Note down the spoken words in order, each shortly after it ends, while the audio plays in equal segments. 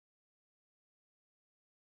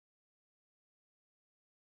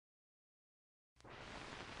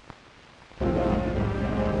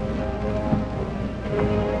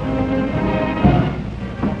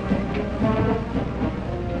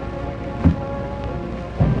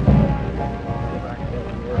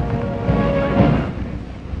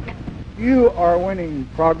You are winning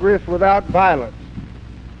progress without violence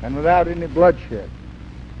and without any bloodshed,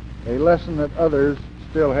 a lesson that others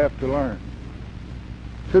still have to learn.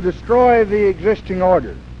 To destroy the existing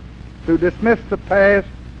order, to dismiss the past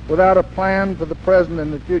without a plan for the present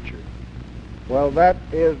and the future, well, that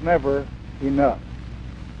is never enough.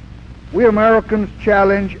 We Americans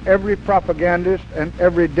challenge every propagandist and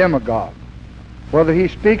every demagogue, whether he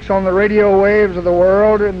speaks on the radio waves of the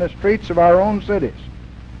world or in the streets of our own cities,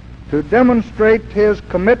 to demonstrate his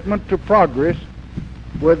commitment to progress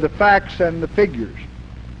with the facts and the figures.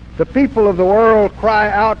 The people of the world cry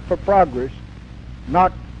out for progress,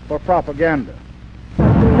 not for propaganda.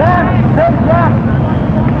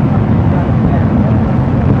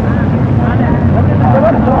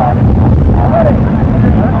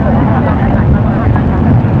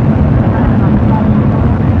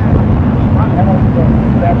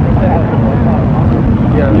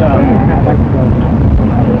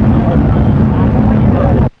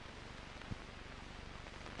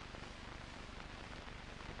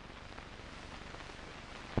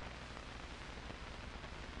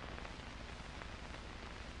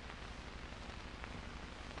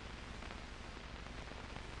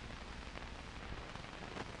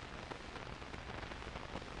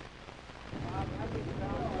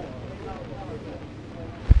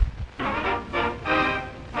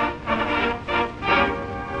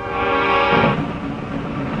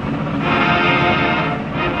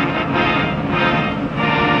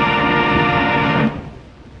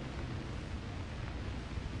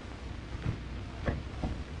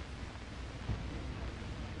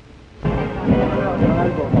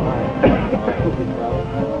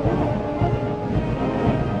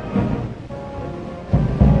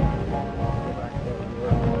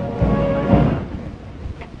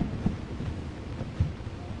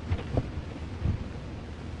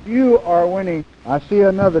 You are winning. I see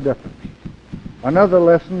another difference, another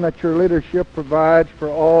lesson that your leadership provides for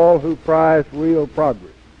all who prize real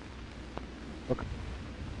progress. Okay.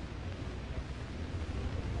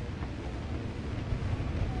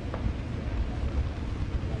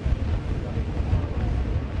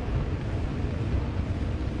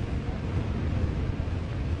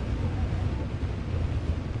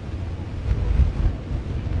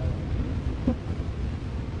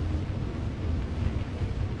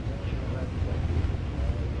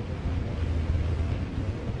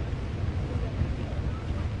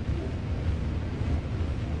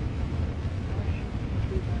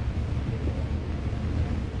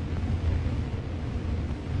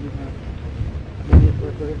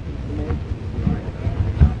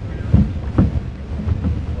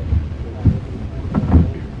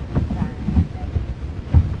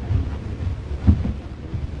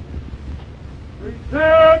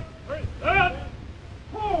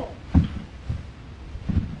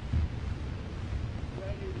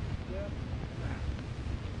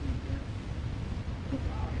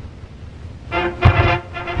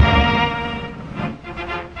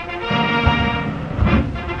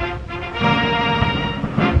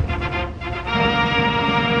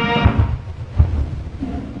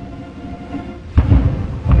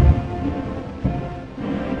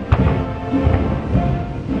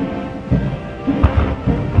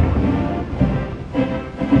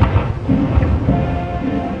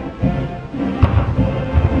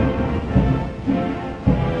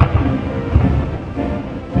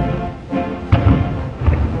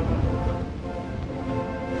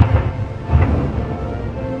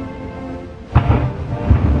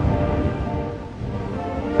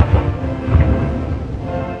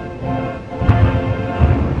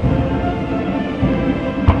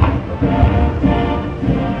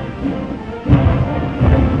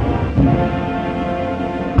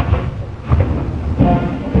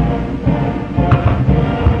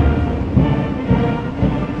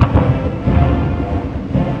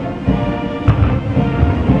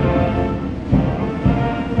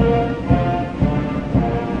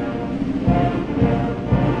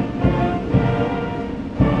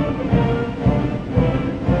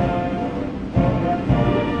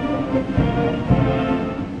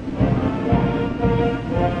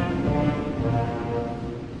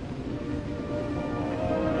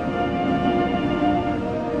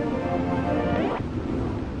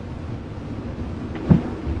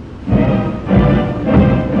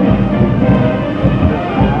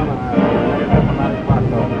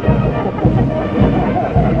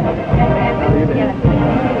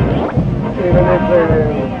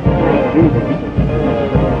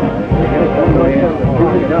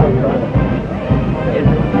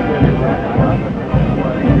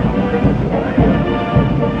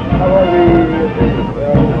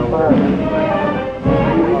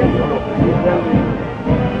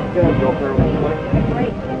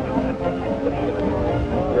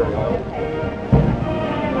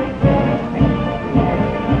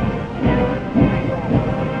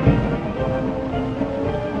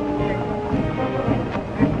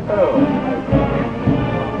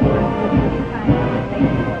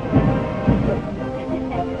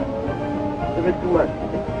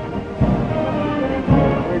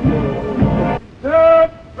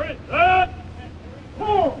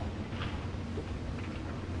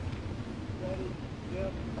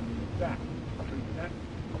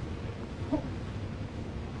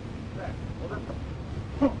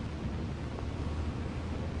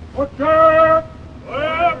 Order!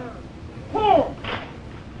 Left! Form!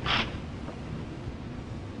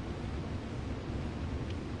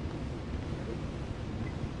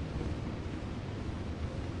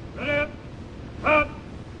 Minute! Cut!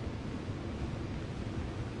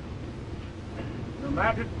 Your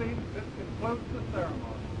Majesty, this concludes the ceremony.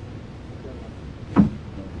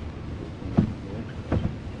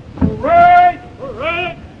 Hooray!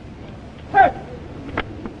 Hooray! Hey!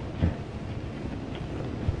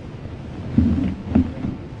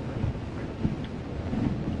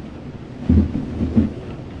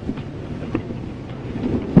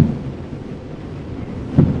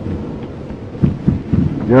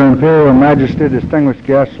 Your Imperial Majesty, distinguished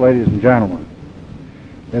guests, ladies and gentlemen,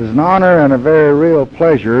 it is an honor and a very real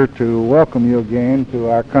pleasure to welcome you again to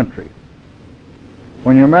our country.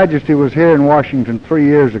 When Your Majesty was here in Washington 3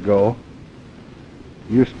 years ago,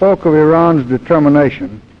 you spoke of Iran's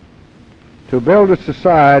determination to build a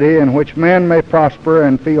society in which men may prosper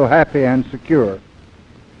and feel happy and secure,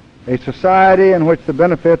 a society in which the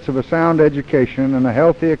benefits of a sound education and a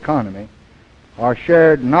healthy economy are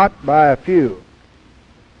shared not by a few,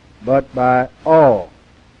 but by all.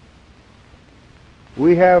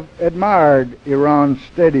 We have admired Iran's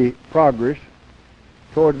steady progress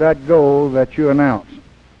toward that goal that you announced.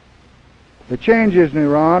 The changes in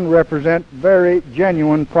Iran represent very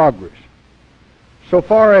genuine progress. So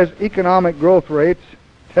far as economic growth rates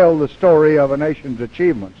tell the story of a nation's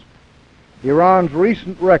achievements, Iran's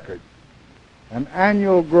recent record, an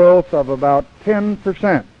annual growth of about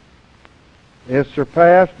 10%, is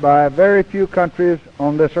surpassed by very few countries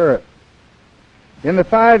on this earth. In the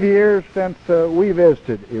 5 years since we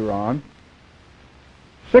visited Iran,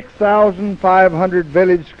 6,500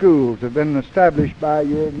 village schools have been established by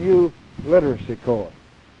your new literacy corps.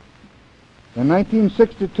 In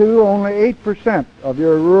 1962, only 8% of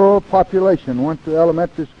your rural population went to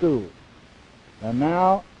elementary school. And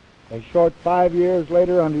now, a short 5 years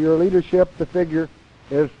later, under your leadership, the figure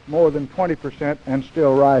is more than 20% and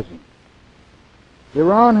still rising.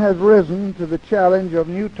 Iran has risen to the challenge of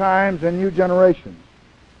new times and new generations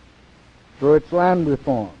through its land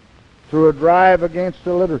reform, through a drive against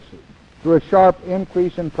illiteracy, through a sharp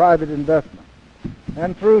increase in private investment,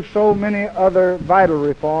 and through so many other vital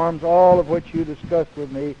reforms, all of which you discussed with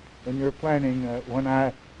me in your planning when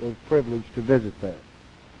I was privileged to visit there.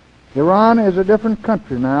 Iran is a different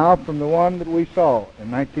country now from the one that we saw in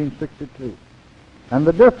 1962. And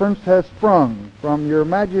the difference has sprung from Your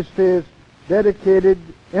Majesty's dedicated,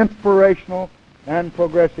 inspirational, and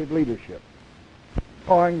progressive leadership,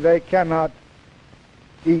 showing they cannot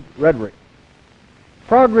eat rhetoric.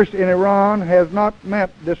 Progress in Iran has not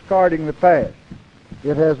meant discarding the past.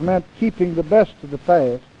 It has meant keeping the best of the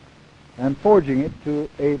past and forging it to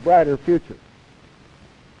a brighter future.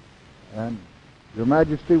 And, Your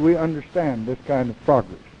Majesty, we understand this kind of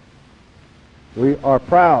progress. We are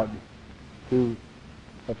proud to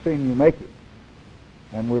have seen you make it,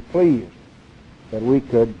 and we're pleased that we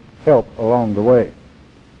could help along the way.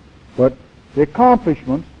 But the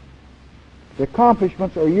accomplishments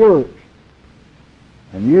are yours.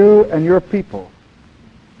 And you and your people,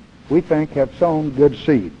 we think, have sown good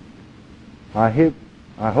seed. I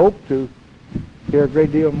hope to hear a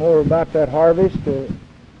great deal more about that harvest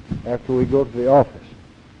after we go to the office.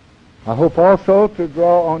 I hope also to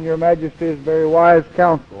draw on Your Majesty's very wise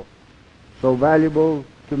counsel, so valuable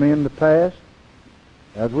to me in the past,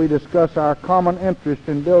 as we discuss our common interest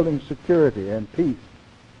in building security and peace,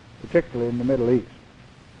 particularly in the Middle East.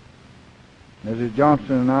 Mrs.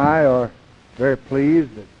 Johnson and I are very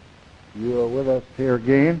pleased that you are with us here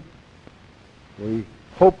again. We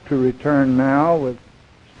hope to return now with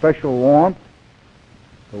special warmth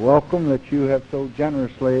the welcome that you have so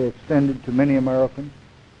generously extended to many Americans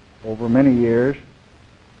over many years,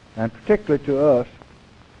 and particularly to us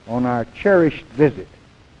on our cherished visit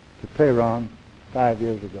to Tehran 5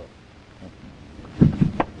 years ago.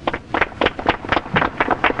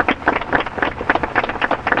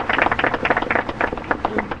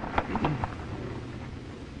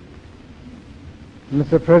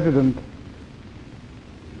 Mr. President,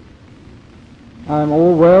 I am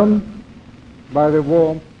overwhelmed by the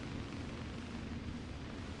warmth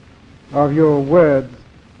of your words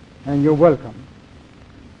and your welcome.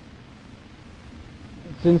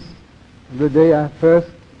 Since the day I first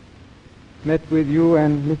met with you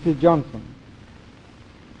and Mrs. Johnson,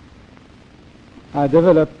 I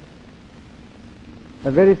developed a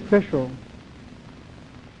very special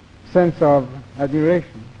sense of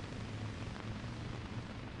admiration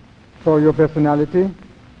for your personality,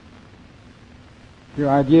 your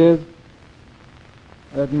ideas,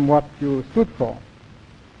 and what you stood for.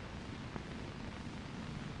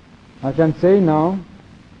 I can say now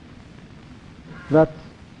that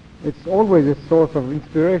it's always a source of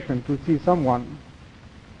inspiration to see someone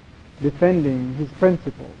defending his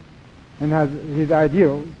principles and has his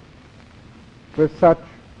ideals with such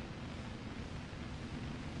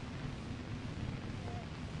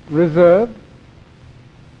reserve,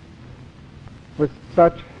 with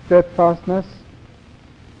such steadfastness,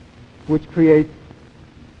 which creates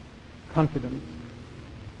confidence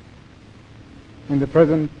in the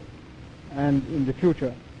present and in the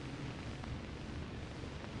future.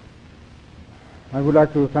 I would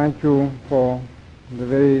like to thank you for the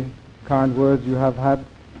very kind words you have had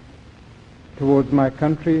towards my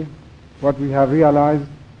country, what we have realized.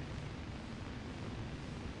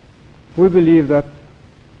 We believe that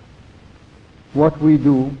what we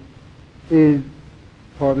do is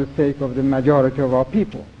for the sake of the majority of our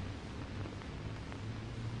people.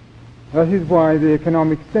 That is why the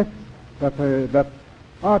economic steps that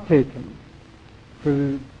are taken,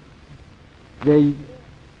 they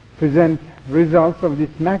present results of this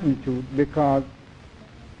magnitude because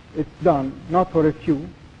it's done not for a few,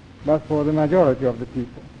 but for the majority of the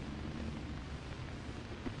people.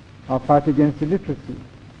 Our fight against illiteracy,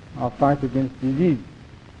 our fight against disease.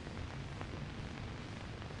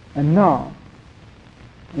 And now,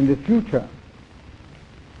 in the future,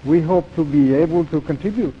 we hope to be able to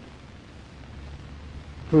contribute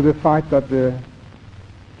to the fight that the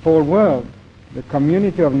whole world, the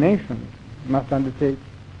community of nations, must undertake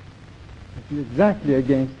exactly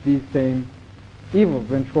against these same evils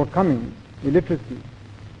and shortcomings: illiteracy,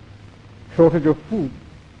 shortage of food,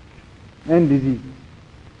 and diseases.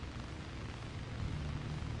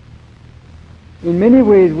 In many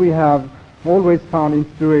ways, we have always found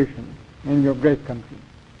inspiration in your great country.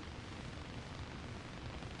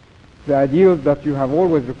 The ideals that you have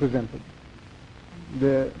always represented,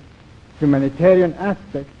 the humanitarian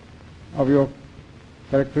aspect of your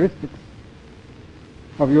characteristics,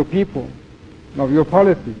 of your people, of your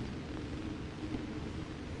policies,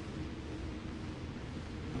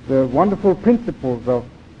 the wonderful principles of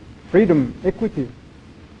freedom, equity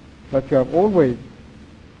that you have always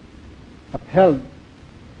upheld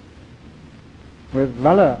with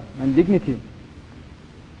valor and dignity.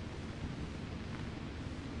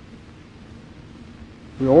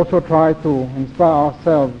 We also try to inspire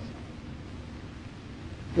ourselves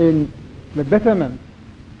in the betterment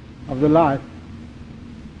of the life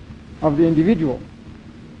of the individual.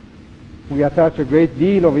 We attach a great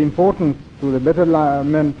deal of importance to the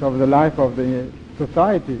betterment of the life of the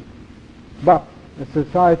society, but a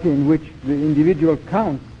society in which the individual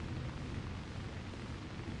counts.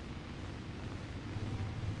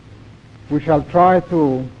 We shall try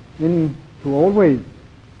to always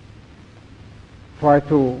try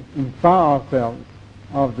to inspire ourselves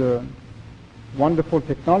of the wonderful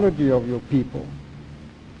technology of your people,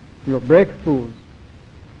 your breakthroughs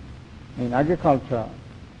in agriculture,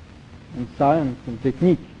 in science and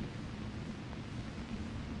technique.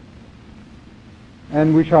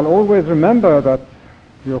 And we shall always remember that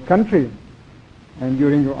your country, and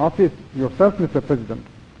during your office yourself, Mr. President,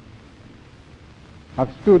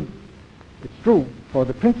 have stood, it's true, for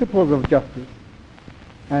the principles of justice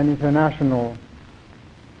and international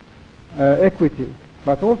equity,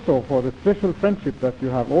 but also for the special friendship that you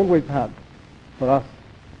have always had for us.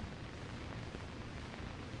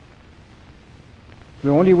 The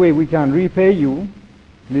only way we can repay you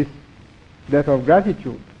this debt of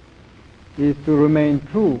gratitude is to remain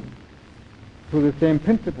true to the same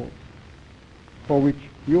principles for which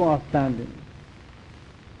you are standing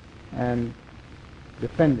and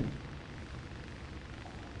defending.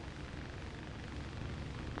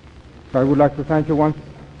 So I would like to thank you once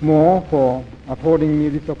more for affording me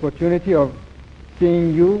this opportunity of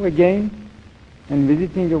seeing you again and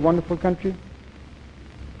visiting your wonderful country.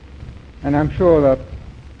 And I'm sure that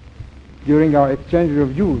during our exchange of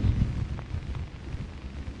views,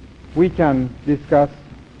 we can discuss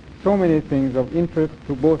so many things of interest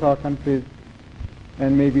to both our countries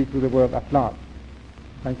and maybe to the world at large.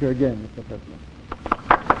 Thank you again, Mr. President.